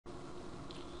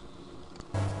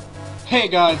Hey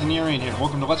guys, Nerian here.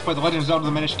 Welcome to Let's Play The Legend of Zelda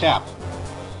the Minish Cap.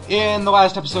 In the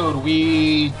last episode,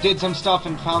 we did some stuff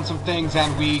and found some things,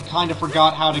 and we kind of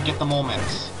forgot how to get the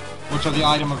moments, which are the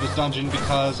item of this dungeon,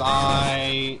 because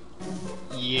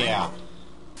yeah.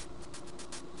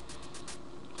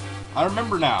 I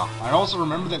remember now. I also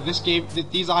remember that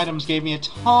these items gave me a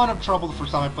ton of trouble the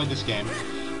first time I played this game,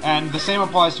 and the same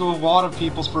applies to a lot of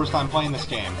people's first time playing this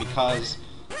game, because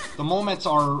the moments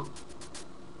are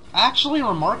actually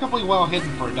remarkably well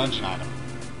hidden for a dungeon item.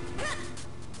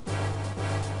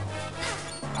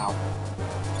 Ow.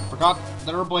 Forgot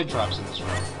there are blade traps in this room.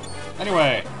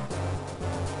 Anyway.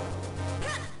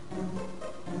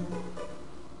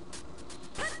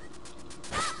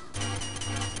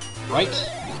 Right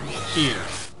here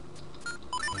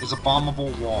is a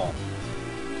bombable wall.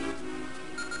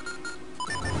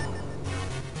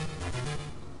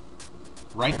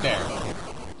 Right there.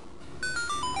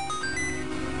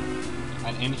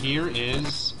 And in here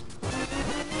is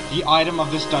the item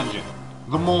of this dungeon.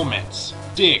 The moments.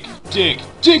 Dig, dig,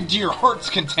 dig to your heart's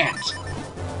content!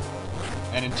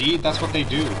 And indeed, that's what they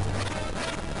do.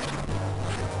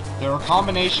 They're a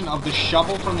combination of the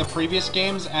shovel from the previous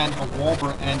games and a wall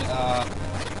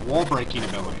breaking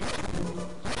ability.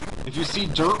 If you see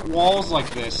dirt walls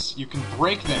like this, you can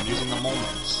break them using the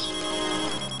moments.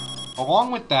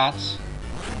 Along with that,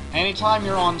 anytime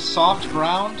you're on soft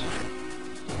ground,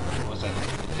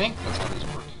 I think that's how these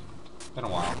work. Been a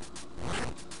while.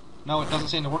 No, it doesn't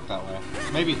seem to work that way.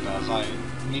 Maybe it does. I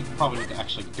probably need to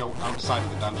actually go outside of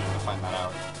the dungeon to find that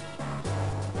out.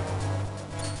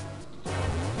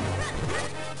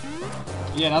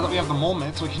 Yeah, now that we have the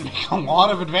moments, we can make a lot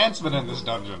of advancement in this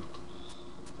dungeon.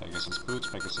 Pegasus boots,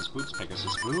 Pegasus boots,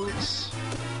 Pegasus boots.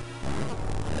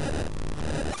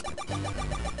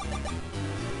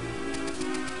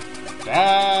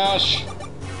 Dash!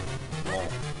 Roll.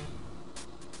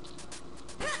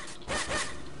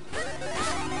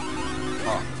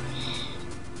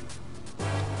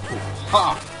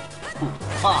 Ha!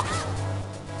 Ha!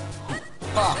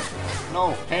 Ha!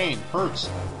 No, pain, hurts,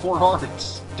 4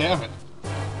 hearts, damn it.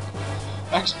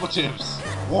 Expletives,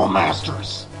 War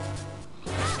Masters!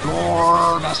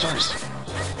 War Masters!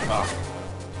 No,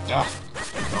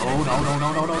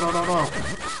 no.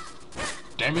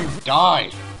 Damn you,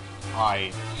 die!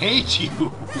 I hate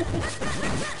you!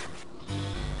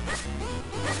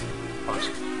 Heart,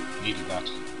 needed that.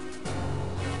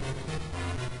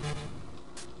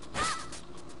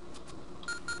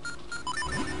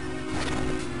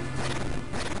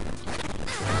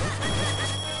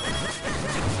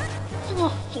 This is a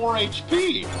 4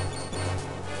 HP!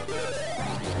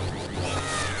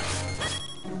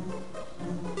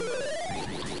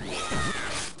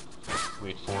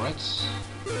 Wait for it.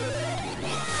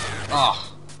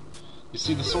 Ah! You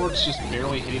see, the sword's just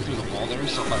barely hitting through the wall there,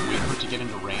 so if I wait for it to get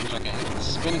into range, I can hit with the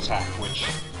spin attack, which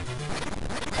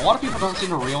a lot of people don't seem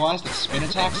to realize that spin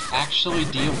attacks actually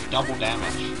deal double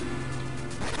damage.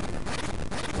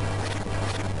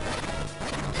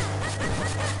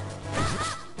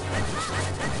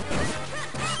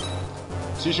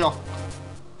 Seashell.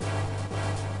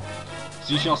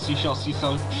 Seashell, seashell,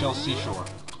 seashell, seashore.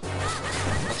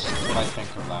 That's what I think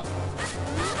of that.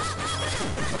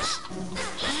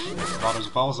 That's about as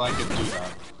well as I could do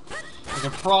that. I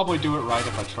could probably do it right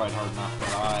if I tried hard enough,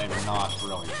 but I'm not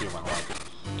really feeling like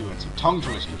doing some tongue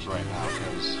twisters right now,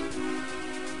 because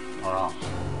are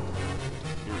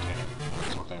irritating.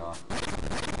 That's what they are.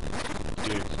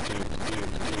 Dig, dig, dig,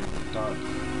 dig, dug.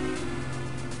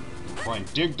 We're playing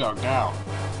Dig Dug now.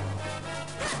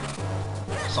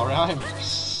 Sorry, I am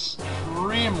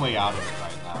extremely out of it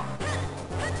right now.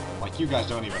 Like, you guys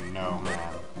don't even know, man.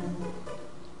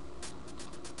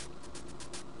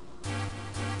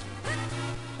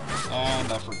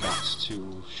 And I forgot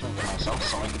to shrink myself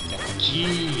so I could get the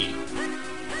key.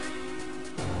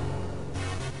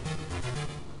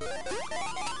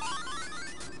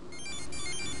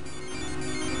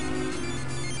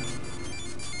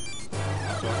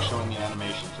 I feel like showing the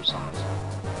animation for some reason.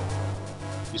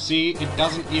 You see, it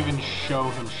doesn't even show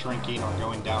him shrinking or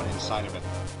going down inside of it.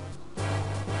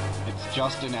 It's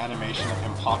just an animation of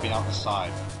him popping out the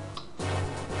side.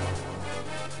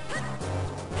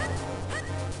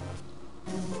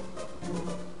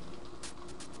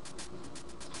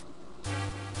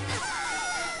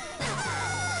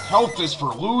 Health is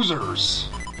for losers!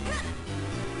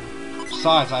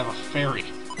 Besides, I have a fairy.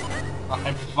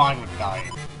 I'm fine with dying.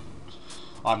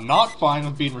 I'm not fine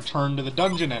with being returned to the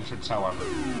dungeon entrance, however.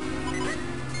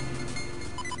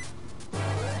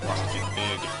 Must get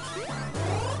big.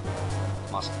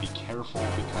 Must be careful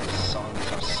because some of these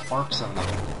have sparks in them.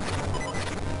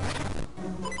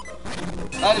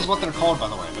 That is what they're called, by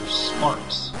the way. They're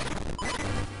sparks.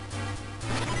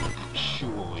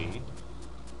 Actually.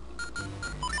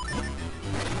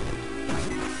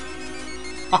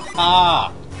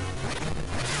 Haha!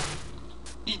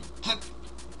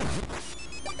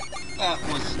 That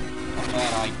was a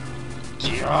bad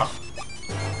idea.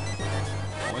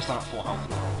 At least I'm at full health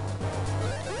now.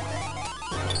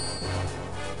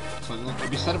 So nothing can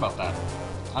be said about that.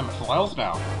 I'm at full health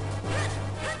now.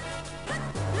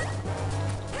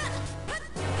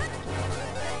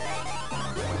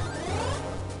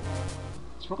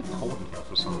 It's really cold in here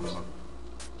for some reason.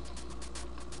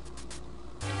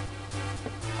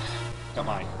 Got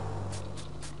my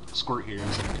squirt here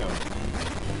as a coat.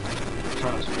 I'm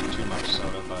trying not to drink too much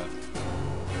soda, but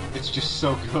it's just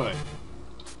so good.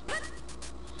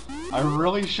 I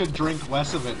really should drink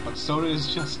less of it, but soda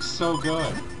is just so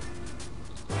good.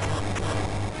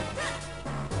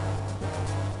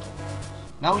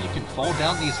 Now you can fall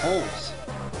down these holes.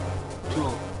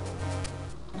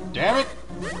 Damn it!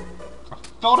 I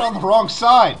fell down the wrong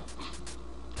side!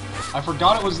 I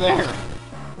forgot it was there.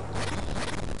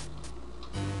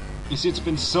 You see, it's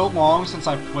been so long since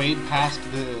I played past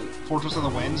the Fortress of the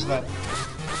Winds that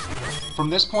from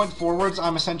this point forwards,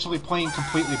 I'm essentially playing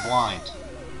completely blind.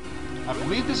 I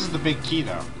believe this is the big key,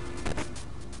 though.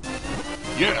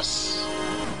 Yes!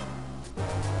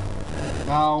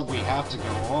 Now we have to go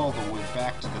all the way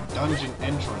back to the dungeon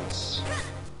entrance.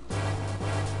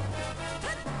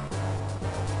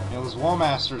 You know, those wall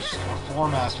masters, or floor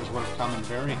masters, would have come in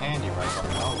very handy right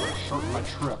now. Would have shortened my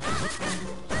trip.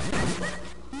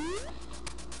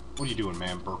 What are you doing,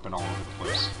 man? Burping all over the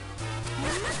place.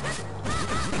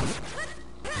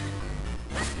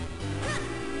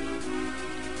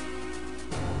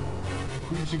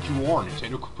 Who do you think you are,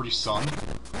 Nintendo Capri Sun?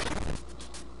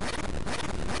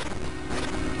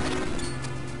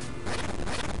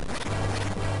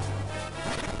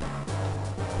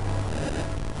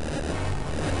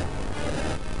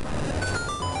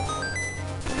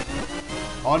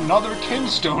 Another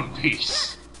Kinstone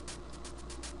piece!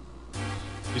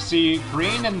 You see,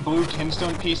 green and blue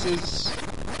Kinstone pieces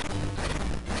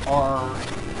are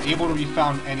able to be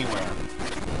found anywhere.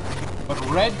 But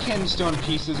red Kinstone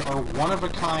pieces are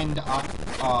one-of-a-kind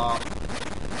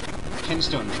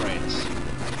Kinstone trades.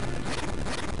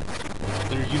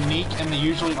 They're unique and they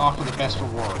usually offer the best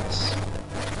rewards.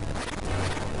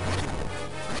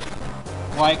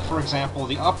 Like, for example,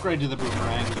 the upgrade to the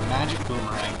boomerang, the magic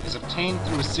boomerang, is obtained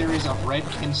through a series of red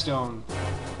Kinstone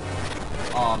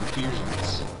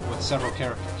fusions with several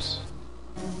characters.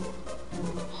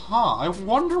 Huh, I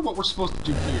wonder what we're supposed to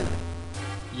do here.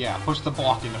 Yeah, push the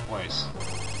block into place.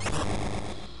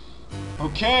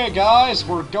 Okay, guys,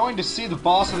 we're going to see the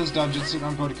boss of this dungeon soon.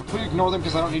 I'm going to completely ignore them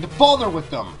because I don't need to bother with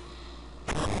them.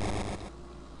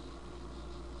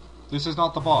 This is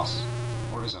not the boss.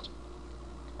 Or is it?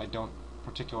 I don't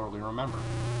particularly remember.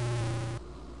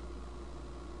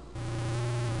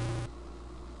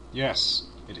 Yes,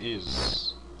 it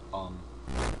is.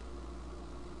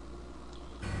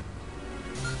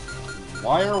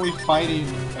 Why are we fighting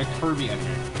a Kirby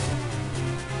enemy?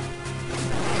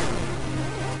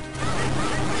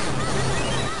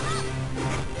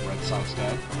 Red side's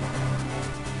dead.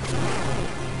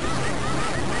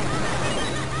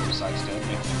 Blue side's dead,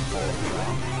 making him fall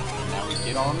around. Now we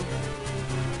get on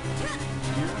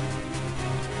here.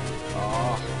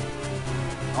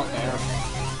 Not there.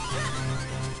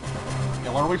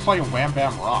 Yeah, why are we fighting Wham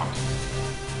Bam Rock?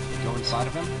 Go inside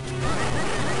of him?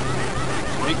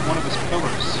 Break one of his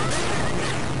pillars.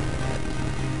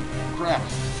 Crap.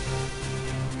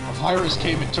 A virus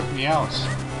came and took me out.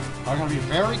 I gotta be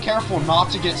very careful not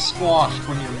to get squashed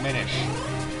when you're Minish.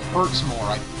 Hurts more,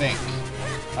 I think.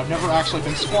 I've never actually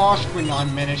been squashed when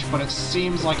I'm Minish, but it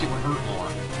seems like it would hurt more.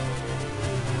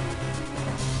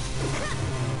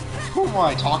 Who am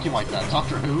I talking like that?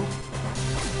 Doctor Who?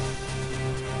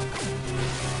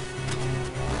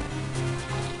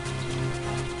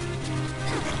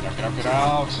 Get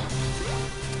out!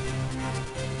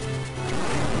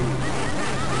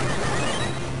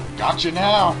 Gotcha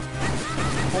now!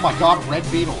 Oh my god, red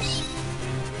beetles!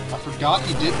 I forgot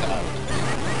he did that.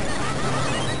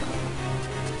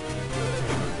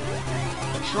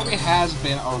 It truly has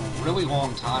been a really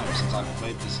long time since I've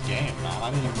played this game, man. I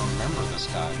didn't even remember this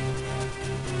guy.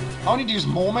 I need to use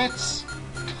moments?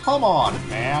 Come on,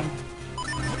 man!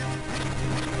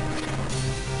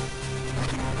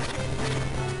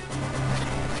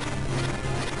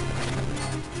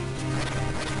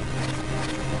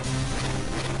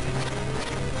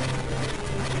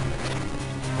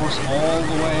 All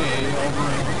the way over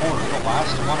in the corner, the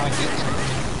last one I get to.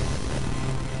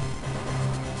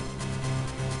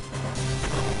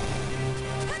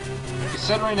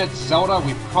 considering it's Zelda,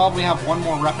 we probably have one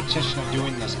more repetition of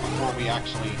doing this before we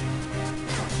actually,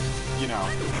 you know,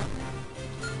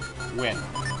 win.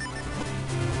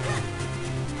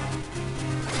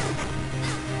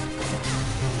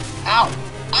 Ow!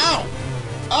 Ow!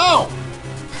 Ow!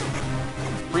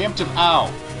 Preemptive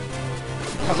ow.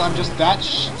 Because I'm just that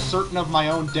certain of my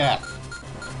own death.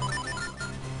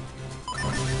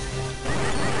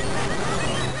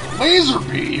 Laser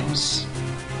beams?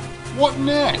 What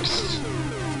next?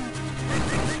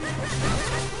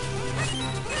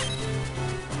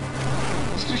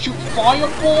 Is to shoot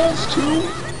fireballs too?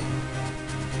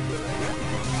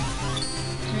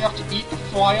 Do you have to eat the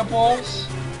fireballs?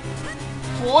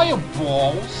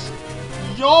 Fireballs?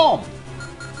 Yum!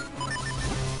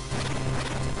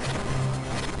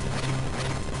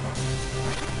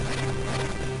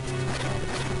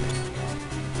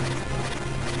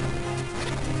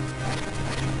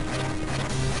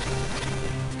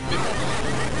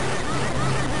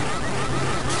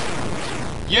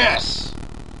 Yes!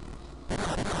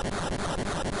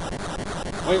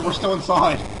 Wait, we're still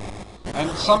inside. And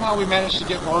somehow we managed to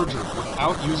get larger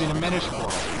without using a Minish portal.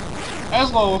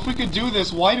 Eslo, if we could do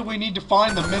this, why do we need to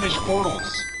find the Minish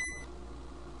portals?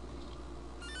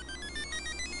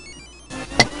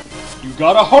 You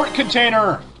got a heart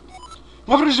container!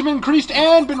 Leverage has been increased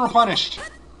and been replenished!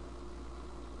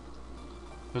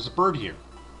 There's a bird here.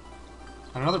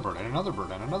 And another bird, and another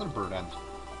bird, and another bird, and...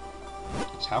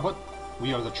 Let's have it.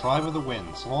 We are the tribe of the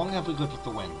winds. Long have we lived with the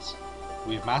winds.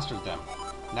 We have mastered them.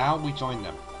 Now we join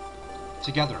them.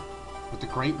 Together, with the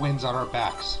great winds on our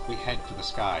backs, we head for the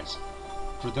skies.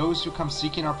 For those who come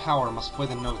seeking our power must play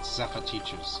the notes Zephyr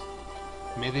teaches.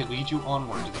 May they lead you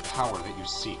onward to the power that you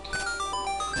seek.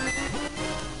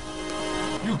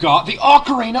 You got the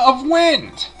Ocarina of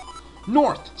Wind!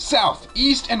 North, south,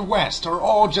 east, and west are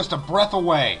all just a breath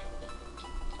away.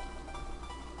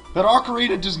 That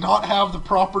ocarina does not have the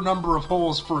proper number of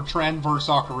holes for a transverse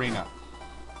ocarina.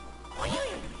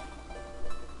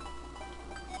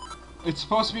 It's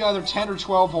supposed to be either 10 or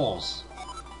 12 holes.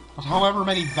 But however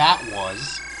many that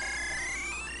was...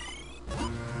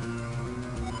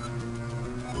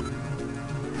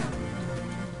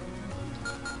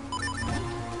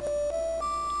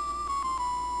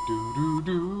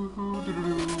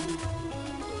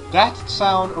 That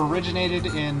sound originated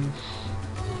in...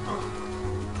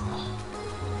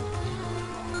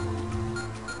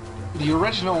 the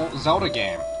original Zelda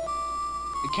game.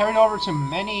 It carried over to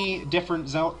many different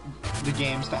Zelda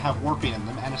games that have warping in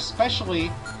them, and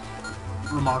especially,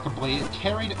 remarkably, it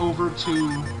carried over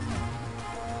to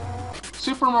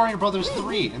Super Mario Bros.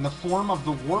 3 in the form of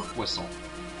the warp whistle.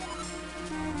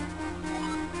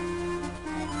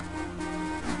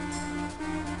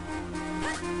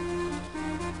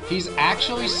 He's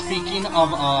actually speaking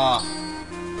of a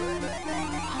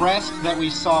crest that we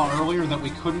saw earlier that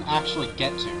we couldn't actually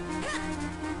get to.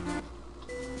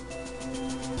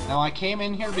 Now, I came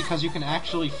in here because you can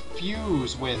actually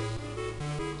fuse with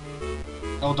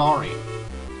Eldari.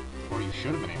 Or you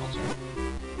should have been able to.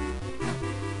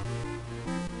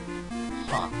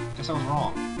 Huh. Guess I was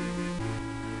wrong.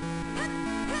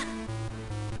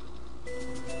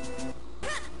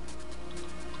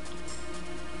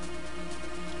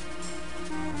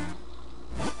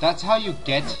 That's how you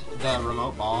get the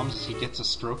remote bombs, is he gets a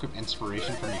stroke of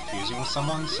inspiration from fusing with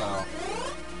someone, so...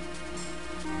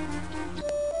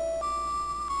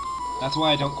 That's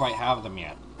why I don't quite have them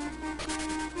yet.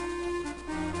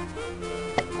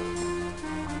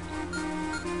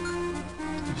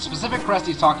 The specific crest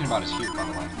he's talking about is here, by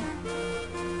the way.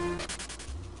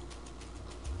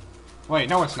 Wait,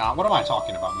 no it's not. What am I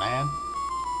talking about, man?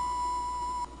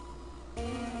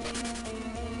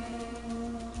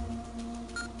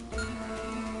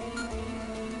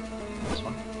 This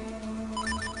one.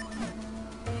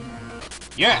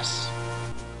 Yes!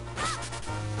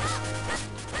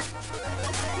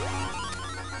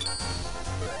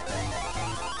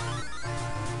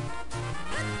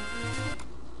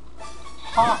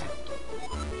 Hi.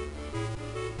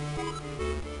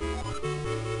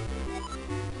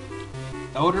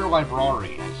 Elder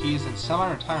Library, and he's in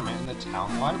semi-retirement in the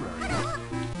town library.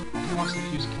 He wants to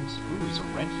fuse King's... Ooh, he's a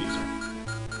red fuser.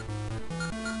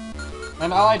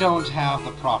 And I don't have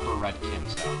the proper red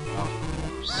Kinstone, of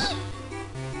course.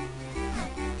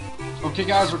 Okay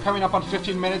guys, we're coming up on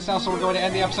 15 minutes now, so we're going to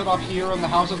end the episode up here in the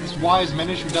house of this wise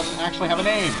Minish who doesn't actually have a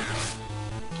name.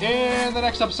 In the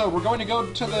next episode, we're going to go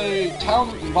to the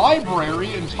town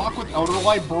library and talk with Elder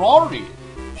Library.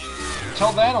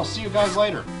 Until then, I'll see you guys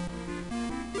later.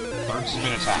 Third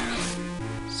spin attack.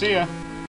 See ya.